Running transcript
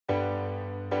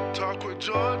Talk with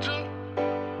Georgia.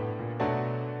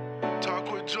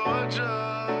 Talk with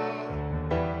Georgia.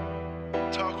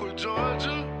 Talk with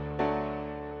Georgia.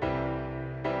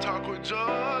 Talk with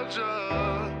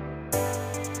Georgia.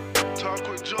 Talk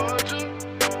with Georgia.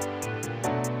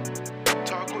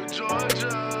 Talk with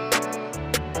Georgia.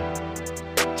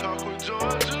 Talk with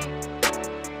Georgia.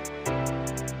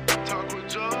 Talk with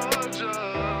Georgia.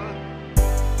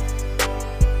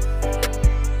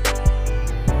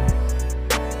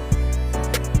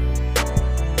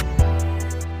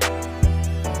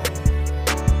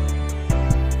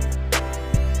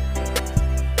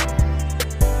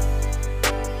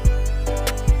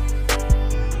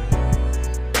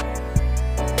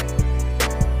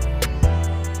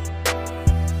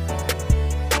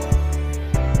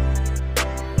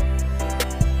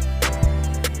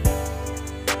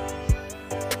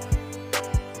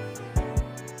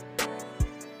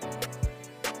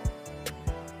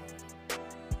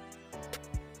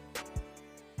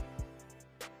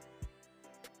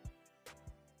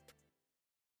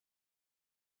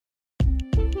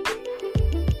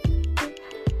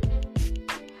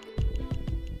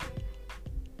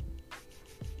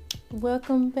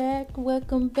 Welcome back,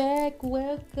 welcome back,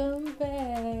 welcome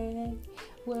back.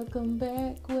 Welcome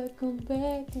back, welcome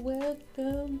back,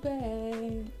 welcome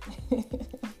back.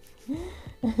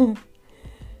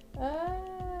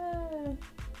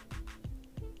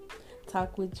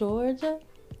 Talk with Georgia.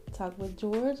 Talk with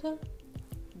Georgia.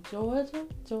 Georgia.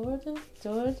 Talk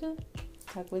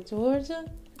with Georgia.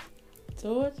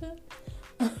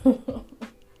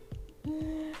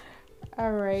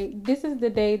 All right, this is the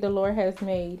day the Lord has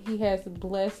made. He has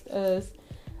blessed us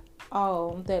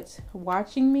all that's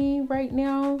watching me right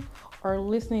now or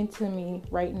listening to me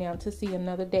right now to see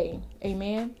another day.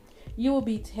 Amen. You will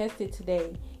be tested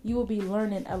today. You will be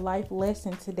learning a life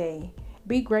lesson today.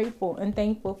 Be grateful and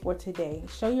thankful for today.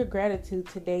 Show your gratitude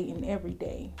today and every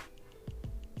day.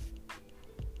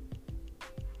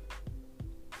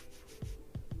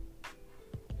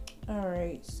 All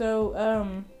right,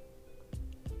 so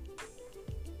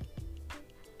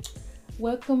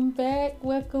welcome back.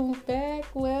 All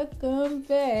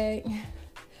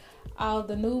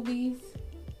the newbies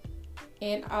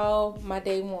and all my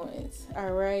day ones.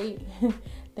 All right.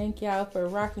 Thank y'all for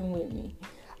rocking with me.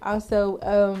 Also,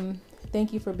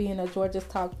 thank you for being a Georgia's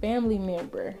Talk family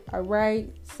member. All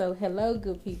right. So hello,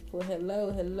 good people. Hello.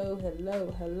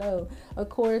 Of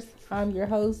course, I'm your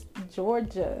host,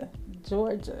 Georgia.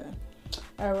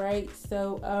 All right,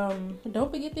 so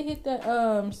don't forget to hit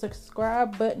the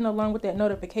subscribe button along with that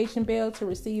notification bell to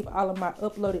receive all of my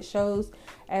uploaded shows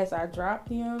as I drop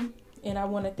them. And I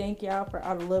want to thank y'all for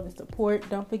all the love and support.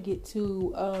 Don't forget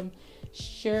to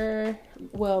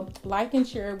like and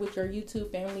share with your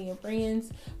YouTube family and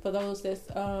friends for those that's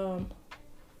on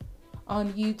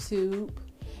YouTube,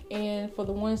 and for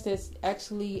the ones that's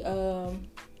actually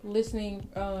listening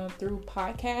through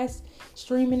podcast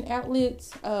streaming outlets,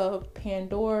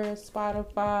 Pandora,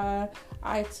 Spotify,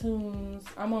 iTunes.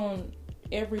 I'm on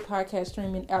every podcast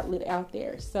streaming outlet out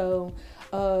there, so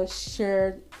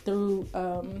share through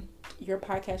your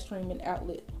podcast streaming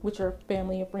outlet with your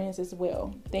family and friends as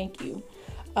well. Thank you.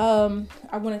 I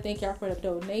want to thank y'all for the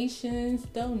donations.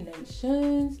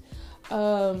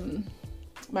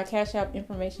 My Cash App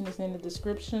information is in the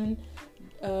description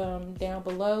down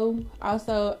below.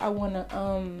 Also, I want to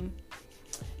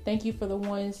thank you for the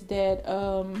ones that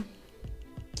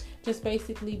just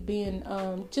basically been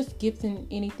just gifting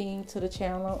anything to the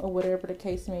channel or whatever the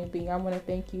case may be. I want to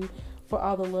thank you for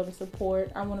all the love and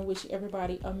support. I want to wish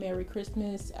everybody a Merry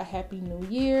Christmas, a Happy New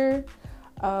Year,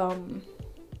 and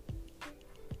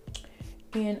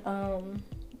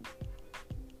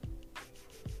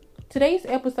today's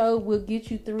episode will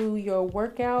get you through your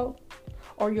workout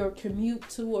or your commute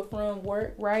to or from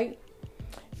work, right?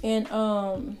 And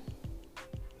for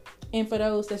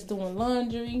those that's doing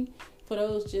laundry, for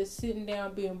those just sitting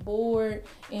down being bored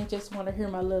and just want to hear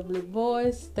my lovely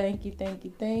voice, thank you.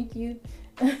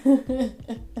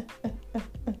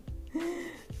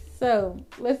 So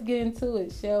let's get into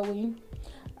it, shall we?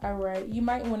 All right, you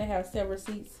might want to have several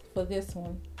seats for this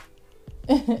one.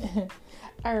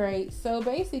 All right, so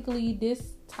basically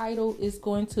this title is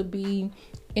going to be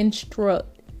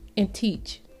Instruct and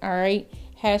Teach. All right,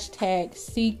 hashtag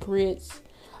secrets,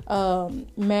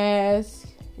 mask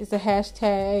is a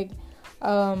hashtag,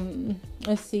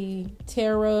 let's see,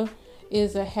 terror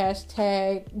is a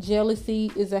hashtag,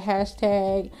 jealousy is a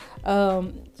hashtag.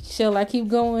 Shall I keep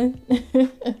going?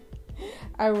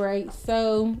 All right,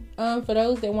 so for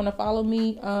those that want to follow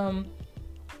me,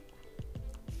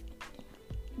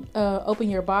 open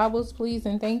your Bibles, please,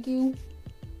 and thank you.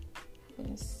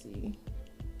 Let's see.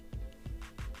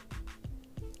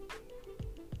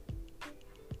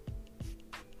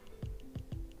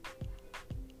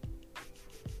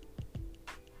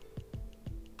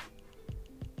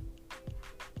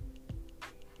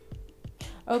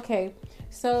 Okay,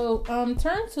 so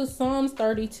turn to Psalms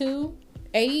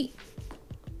 32:8.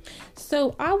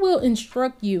 So I will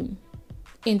instruct you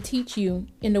and teach you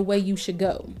in the way you should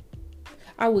go.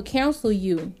 I will counsel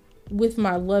you with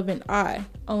my loving eye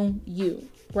on you,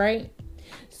 right?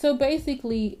 So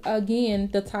basically, again,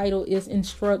 the title is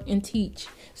Instruct and Teach.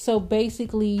 So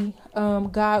basically,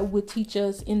 God would teach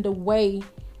us in the way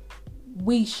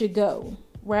we should go,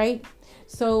 right?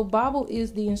 So Bible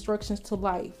is the instructions to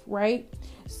life, right?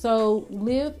 So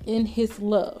live in his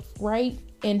love, right?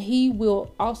 And he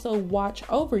will also watch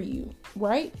over you,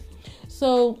 right?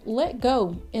 So let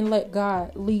go and let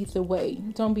God lead the way.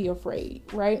 Don't be afraid,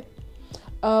 right?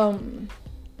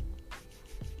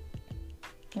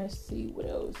 Let's see what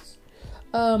else.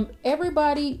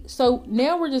 Everybody, so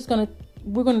now we're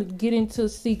gonna get into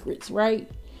secrets, right?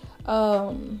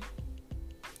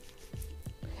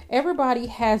 Everybody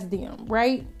has them,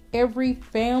 right? Every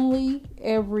family,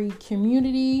 every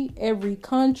community, every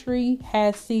country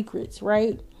has secrets,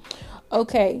 right?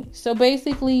 Okay, so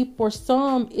basically for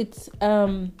some it's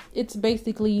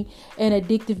basically an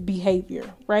addictive behavior,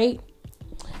 right?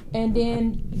 And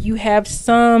then you have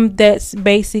some that's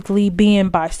basically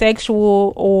being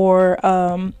bisexual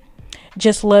or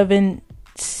just loving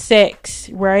sex,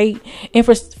 right? And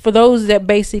for those that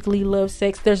basically love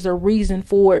sex, there's a reason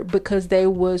for it, because they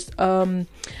was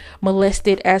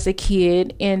molested as a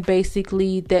kid, and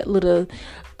basically that little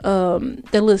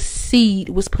seed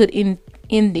was put in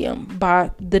them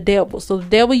by the devil. So the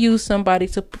devil used somebody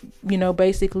to,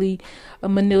 basically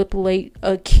manipulate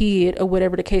a kid or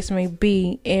whatever the case may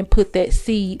be, and put that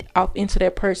seed off into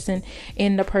that person,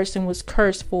 and the person was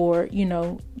cursed for,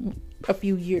 a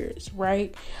few years,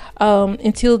 right?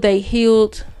 Until they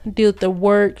healed, did the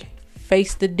work,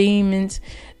 face the demons,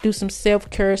 do some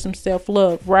self-care, some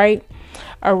self-love, right?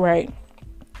 All right.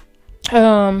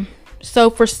 So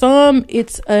for some,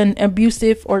 it's an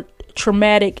abusive or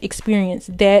traumatic experience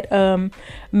that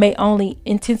may only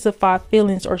intensify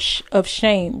feelings of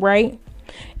shame, right?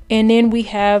 And then we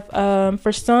have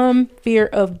for some, fear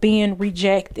of being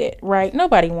rejected, right?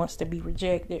 Nobody wants to be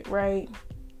rejected, right?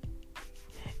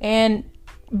 And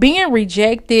being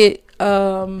rejected,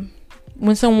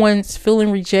 when someone's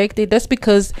feeling rejected, that's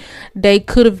because they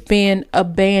could have been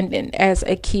abandoned as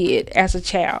a kid, as a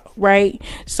child, right?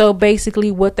 So basically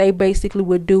what they basically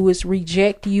would do is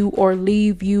reject you or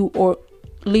leave you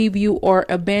or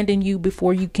abandon you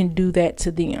before you can do that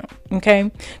to them. Okay.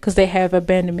 Because they have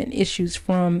abandonment issues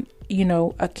from,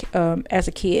 as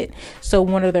a kid. So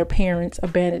one of their parents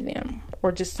abandoned them,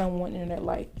 or just someone in their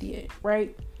life did,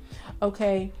 right?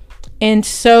 Okay. And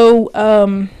so,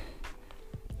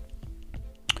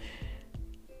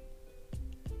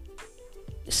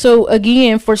 so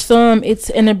again, for some, it's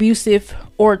an abusive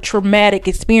or traumatic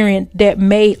experience that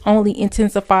may only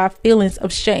intensify feelings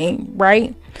of shame,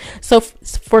 right? So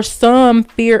for some,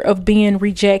 fear of being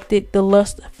rejected, the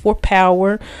lust for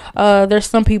power. There's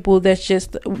some people that's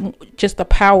just a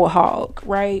power hog,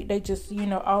 right? They just,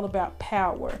 all about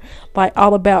power, like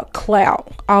all about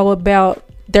clout, all about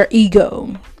their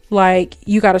ego. Like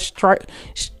you got to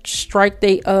strike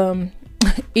the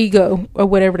ego or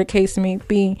whatever the case may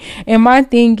be. And my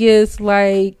thing is,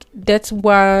 like, that's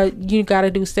why you got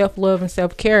to do self-love and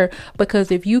self-care,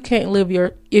 because if you can't love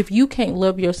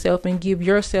yourself and give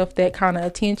yourself that kind of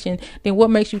attention, then what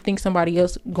makes you think somebody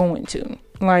else going to?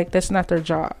 Like, that's not their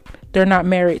job. They're not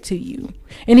married to you.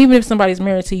 And even if somebody's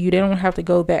married to you, they don't have to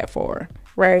go that far,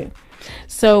 right?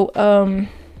 So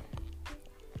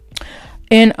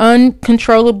an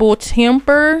uncontrollable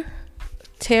temper,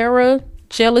 terror,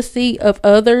 jealousy of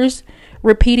others,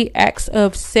 repeated acts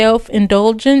of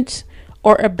self-indulgence,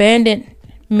 or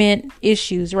abandonment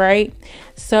issues, right?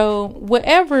 So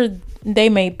whatever they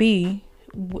may be,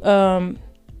 the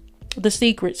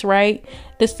secrets, right?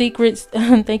 The secrets,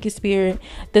 thank you, Spirit.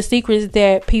 The secrets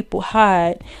that people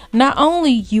hide. Not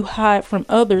only you hide from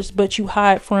others, but you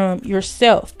hide from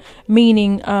yourself,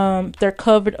 meaning they're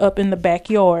covered up in the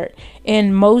backyard.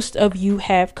 And most of you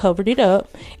have covered it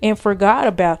up and forgot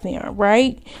about them,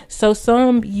 right? So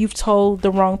some you've told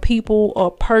the wrong people or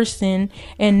person,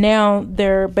 and now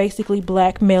they're basically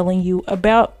blackmailing you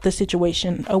about the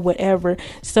situation or whatever.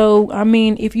 So, I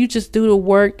mean, if you just do the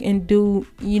work and do,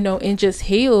 and just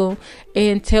heal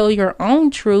and tell your own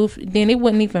truth, then it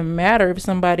wouldn't even matter if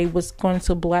somebody was going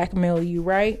to blackmail you,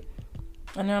 right?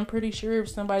 And I'm pretty sure if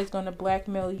somebody's going to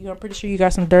blackmail you, I'm pretty sure you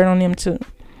got some dirt on them too.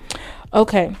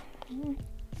 Okay.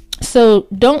 So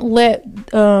don't let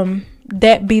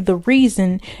that be the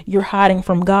reason you're hiding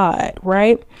from God,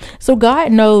 right? So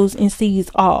God knows and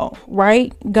sees all,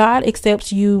 right? God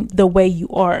accepts you the way you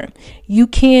are. You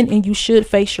can and you should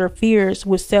face your fears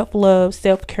with self-love,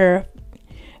 self-care,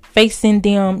 facing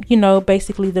them,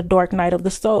 basically the dark night of the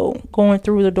soul, going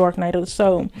through the dark night of the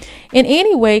soul. And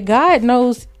anyway, God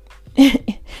knows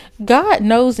God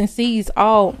knows and sees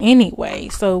all anyway.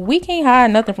 So we can't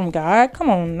hide nothing from God. Come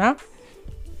on now.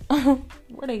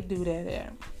 Where they do that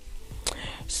at?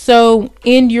 So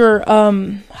in your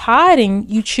hiding,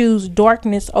 you choose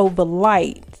darkness over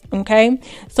light. Okay,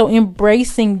 so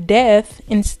embracing death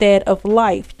instead of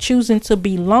life, choosing to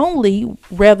be lonely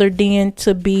rather than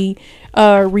to be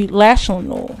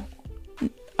relational,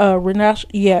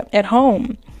 at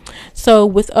home. So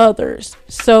with others.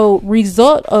 So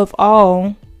result of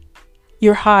all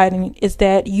your hiding is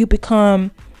that you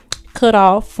become cut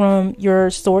off from your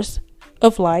source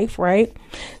of life, right?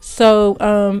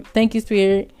 So thank you,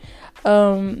 Spirit.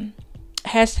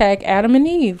 Hashtag Adam and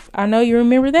Eve. I know you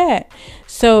remember that.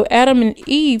 So Adam and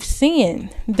Eve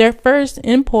sinned. Their first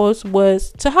impulse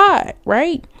was to hide,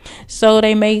 right? So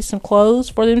they made some clothes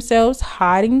for themselves,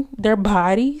 hiding their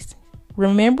bodies.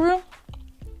 Remember?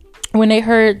 When they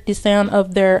heard the sound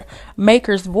of their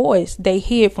maker's voice, they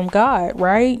hid from God,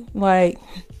 right? Like,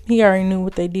 he already knew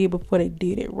what they did before they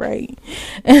did it, right?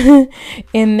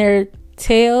 In their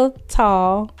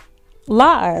tell-tall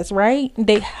lies, right?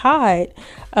 They hide.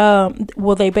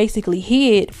 They basically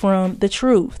hid from the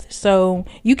truth. So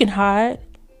you can hide,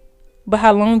 but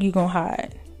how long you gonna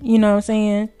hide? You know what I'm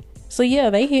saying? So yeah,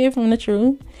 they hid from the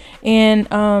truth, and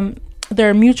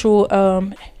their mutual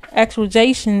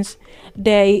accusations,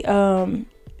 they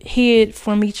hid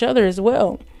from each other as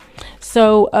well.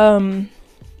 So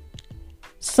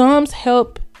Psalms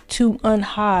help to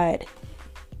unhide,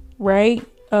 right?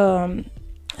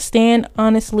 Stand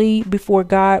honestly before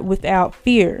God without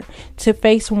fear, to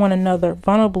face one another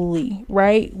vulnerably,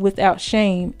 right? Without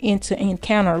shame, and to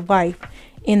encounter life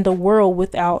in the world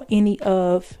without any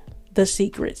of the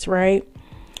secrets, right?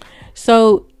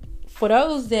 So for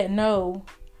those that know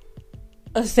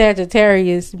a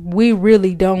Sagittarius, we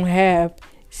really don't have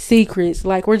secrets.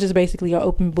 Like, we're just basically an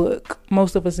open book,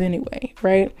 most of us anyway,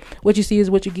 right? What you see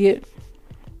is what you get.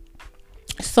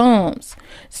 Psalms,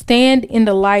 stand in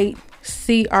the light,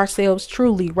 see ourselves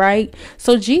truly, right?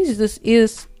 So Jesus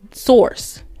is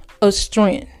source of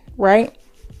strength, right?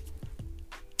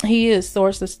 He is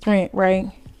source of strength,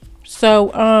 right?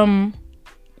 So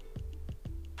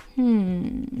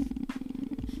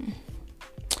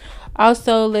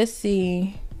also, let's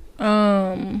see,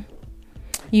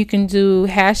 you can do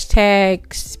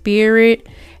hashtag spirit,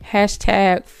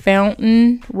 hashtag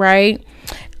fountain, right?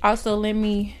 Also, let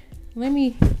me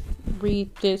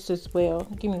read this as well.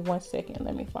 Give me 1 second.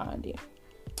 Let me find it.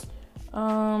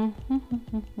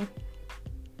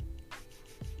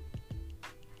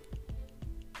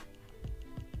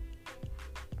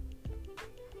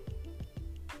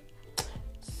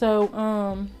 So,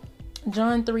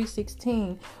 John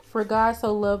 3:16, for God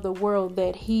so loved the world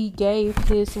that he gave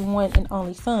his one and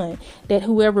only son, that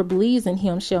whoever believes in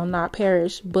him shall not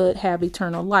perish, but have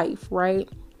eternal life, right?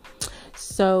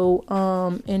 So,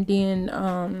 and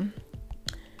then,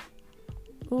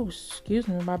 excuse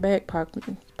me, my back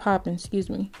popping, excuse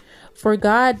me. For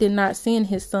God did not send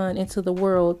his son into the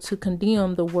world to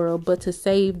condemn the world, but to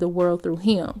save the world through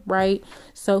him, right?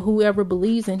 So whoever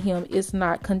believes in him is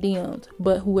not condemned,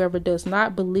 but whoever does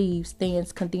not believe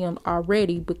stands condemned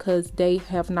already, because they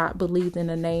have not believed in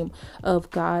the name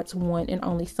of God's one and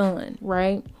only son,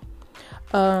 right?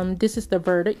 This is the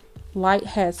verdict. Light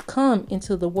has come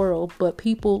into the world, but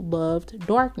people loved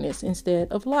darkness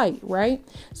instead of light, right?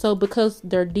 So because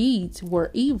their deeds were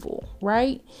evil,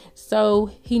 right? So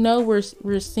he knows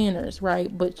we're sinners,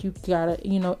 right? But you gotta,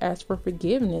 ask for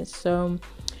forgiveness. So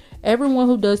everyone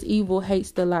who does evil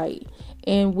hates the light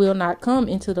and will not come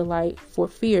into the light for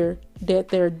fear that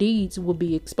their deeds will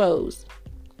be exposed.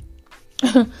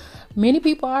 Many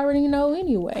people already know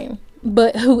anyway.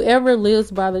 But whoever lives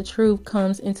by the truth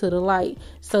comes into the light,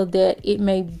 so that it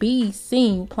may be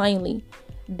seen plainly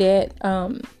that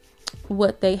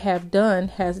what they have done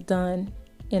has done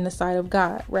in the sight of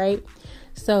God, right?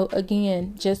 So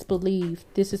again, just believe.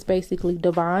 This is basically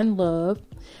divine love.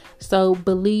 So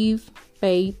believe,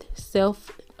 faith,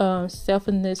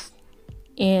 selfness,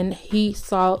 and he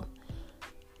sought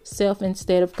self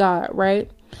instead of God, right?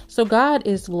 So God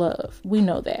is love. We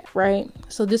know that, right?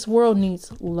 So this world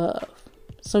needs love.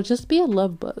 So just be a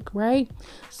love bug, right?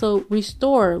 So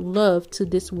restore love to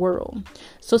this world.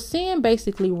 So sin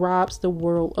basically robs the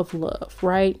world of love,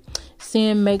 right?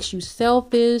 Sin makes you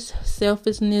selfish.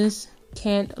 Selfishness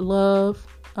can't love.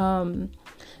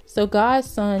 So God's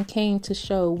son came to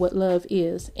show what love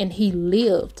is, and he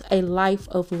lived a life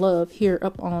of love here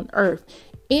up on earth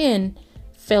in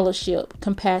fellowship,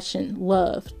 compassion,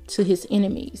 love to his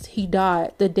enemies. He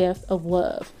died the death of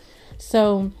love.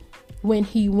 So when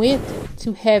he went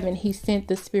to heaven, he sent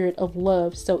the spirit of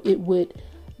love so it would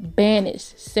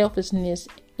banish selfishness,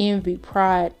 envy,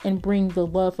 pride, and bring the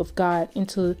love of God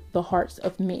into the hearts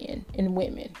of men and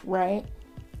women, right?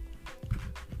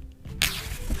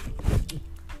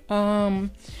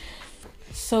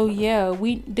 So yeah,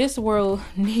 this world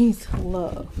needs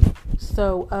love.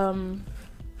 So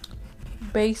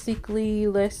basically,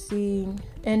 let's see,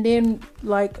 and then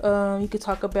like you could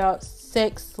talk about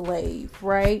sex slave,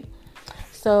 right?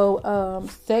 So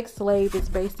sex slave is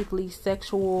basically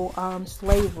sexual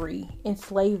slavery,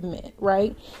 enslavement,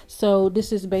 right? So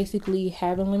this is basically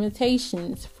having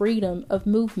limitations, freedom of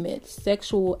movement,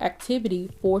 sexual activity,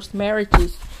 forced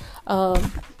marriages,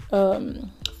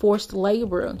 forced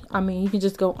labor. I mean, you can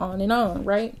just go on and on,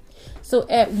 right? So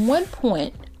at one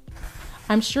point,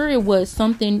 I'm sure it was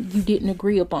something you didn't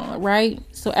agree upon, right?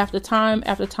 So after time,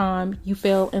 you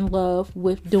fell in love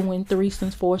with doing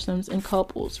threesomes, foursomes, and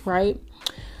couples, right?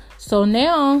 So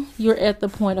now you're at the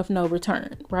point of no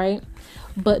return, right?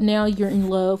 But now you're in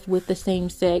love with the same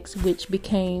sex, which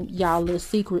became y'all little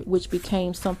secret, which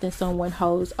became something someone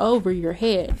holds over your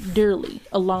head dearly,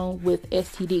 along with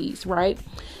STDs, right?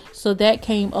 So that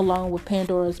came along with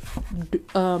Pandora's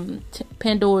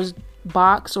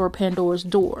box or Pandora's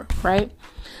door, right?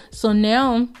 So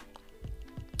now,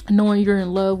 knowing you're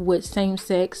in love with same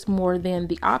sex more than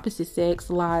the opposite sex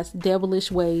lies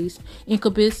devilish ways.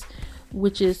 Incubus,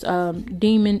 which is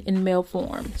demon in male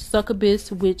form.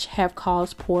 Succubus, which have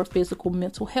caused poor physical,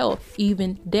 mental health,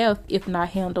 even death if not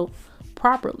handled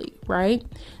properly, right?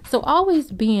 So always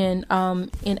being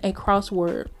in a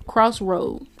crossroad.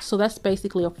 So that's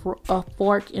basically a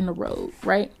fork in the road,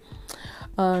 right?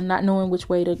 Not knowing which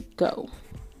way to go.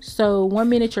 So 1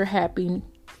 minute you're happy,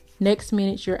 next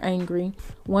minute you're angry,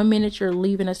 1 minute you're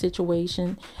leaving a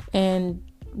situation, and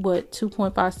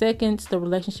 2.5 seconds the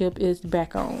relationship is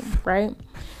back on, right?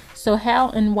 So how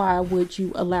and why would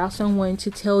you allow someone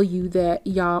to tell you that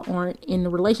y'all aren't in a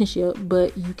relationship,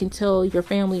 but you can tell your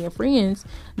family and friends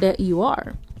that you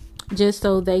are, just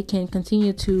so they can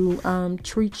continue to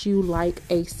treat you like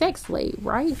a sex slave,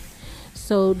 right?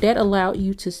 So that allowed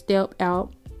you to step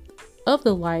out of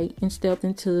the light and step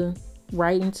into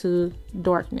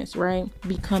darkness, right?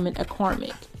 Becoming a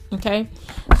karmic. Okay.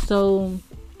 So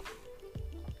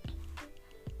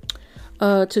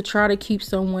to try to keep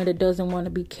someone that doesn't want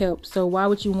to be kept. So why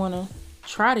would you want to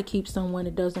try to keep someone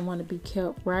that doesn't want to be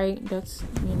kept, right? That's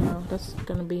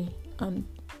going to be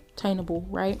unattainable,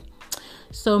 right?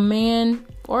 So man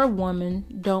or woman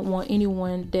don't want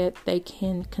anyone that they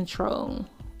can control.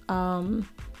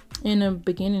 In the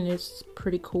beginning it's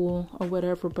pretty cool or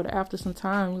whatever, but after some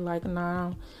time you're like,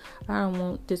 nah, I don't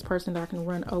want this person that I can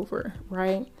run over,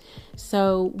 right?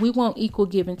 So we want equal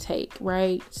give and take,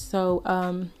 right? So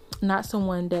not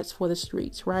someone that's for the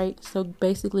streets, right? So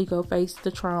basically go face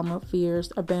the trauma,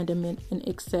 fears, abandonment, and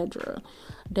etc.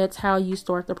 That's how you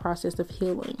start the process of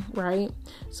healing, right?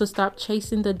 So stop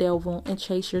chasing the devil and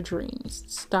chase your dreams.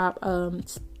 Stop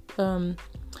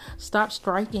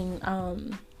stroking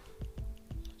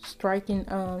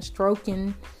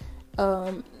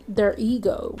their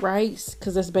ego, right?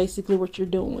 Because that's basically what you're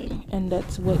doing, and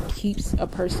that's what keeps a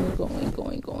person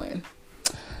going.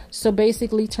 So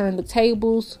basically turn the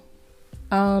tables,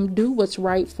 do what's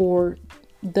right for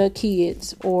the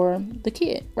kids or the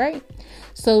kid, right?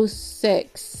 So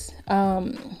sex,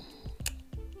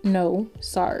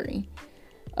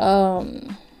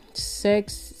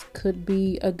 sex could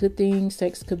be a good thing,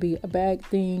 sex could be a bad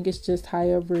thing. It's just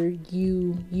however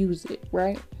you use it,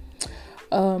 right?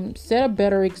 Set a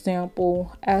better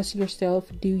example. Ask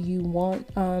yourself, do you want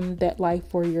that life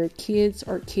for your kids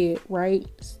or kid, right?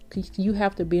 You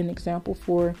have to be an example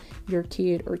for your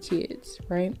kid or kids,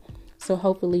 right? So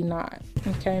hopefully not.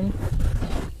 Okay.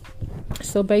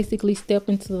 So basically step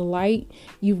into the light.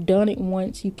 You've done it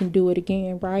once, you can do it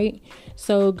again, right?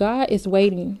 So God is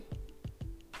waiting.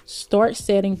 Start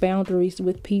setting boundaries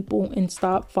with people and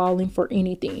stop falling for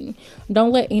anything.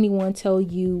 Don't let anyone tell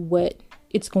you what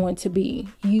it's going to be.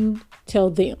 You tell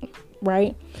them,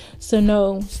 right? So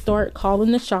no, start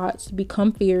calling the shots,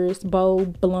 become fierce,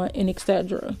 bold, blunt, and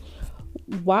etc.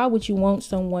 Why would you want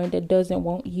someone that doesn't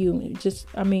want you?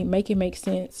 Make it make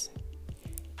sense.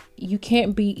 You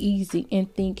can't be easy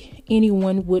and think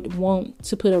anyone would want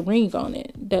to put a ring on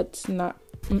it. That's not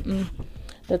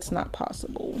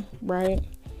possible, right?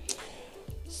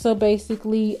 So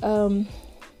basically,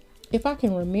 if I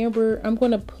can remember, I'm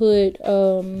gonna put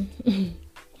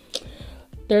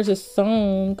there's a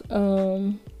song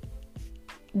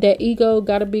That Ego,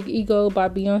 Got a Big Ego by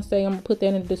Beyonce. I'm gonna put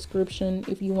that in the description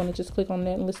if you want to just click on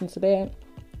that and listen to that.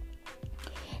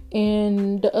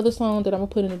 And the other song that I'm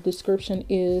gonna put in the description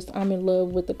is I'm in Love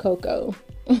with the Coco.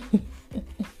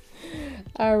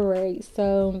 All right,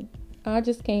 so I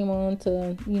just came on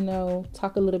to,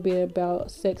 talk a little bit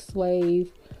about sex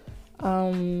slave,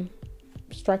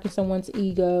 striking someone's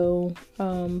ego,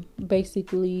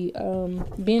 basically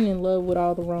being in love with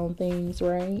all the wrong things,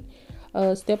 right?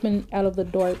 Stepping out of the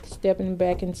dark, stepping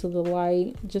back into the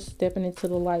light, just stepping into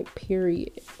the light,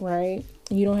 period, right?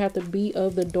 You don't have to be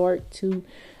of the dark to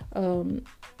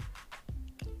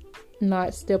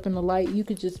not step in the light. You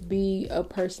could just be a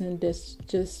person that's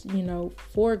just,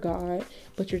 for God,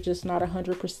 but you're just not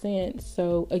 100%.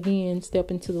 So again,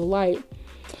 step into the light.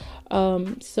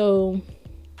 So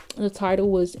the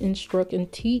title was Instruct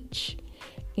and Teach,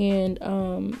 and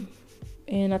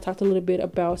I talked a little bit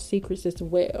about secrets as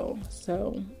well.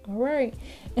 So, all right.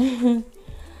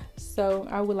 So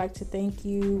I would like to thank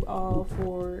you all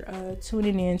for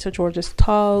tuning in to Georgia's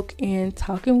Talk and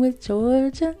Talking with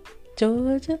Georgia.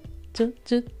 Georgia.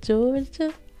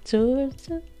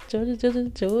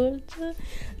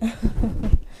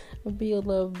 Be a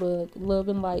love bug, love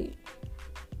and light.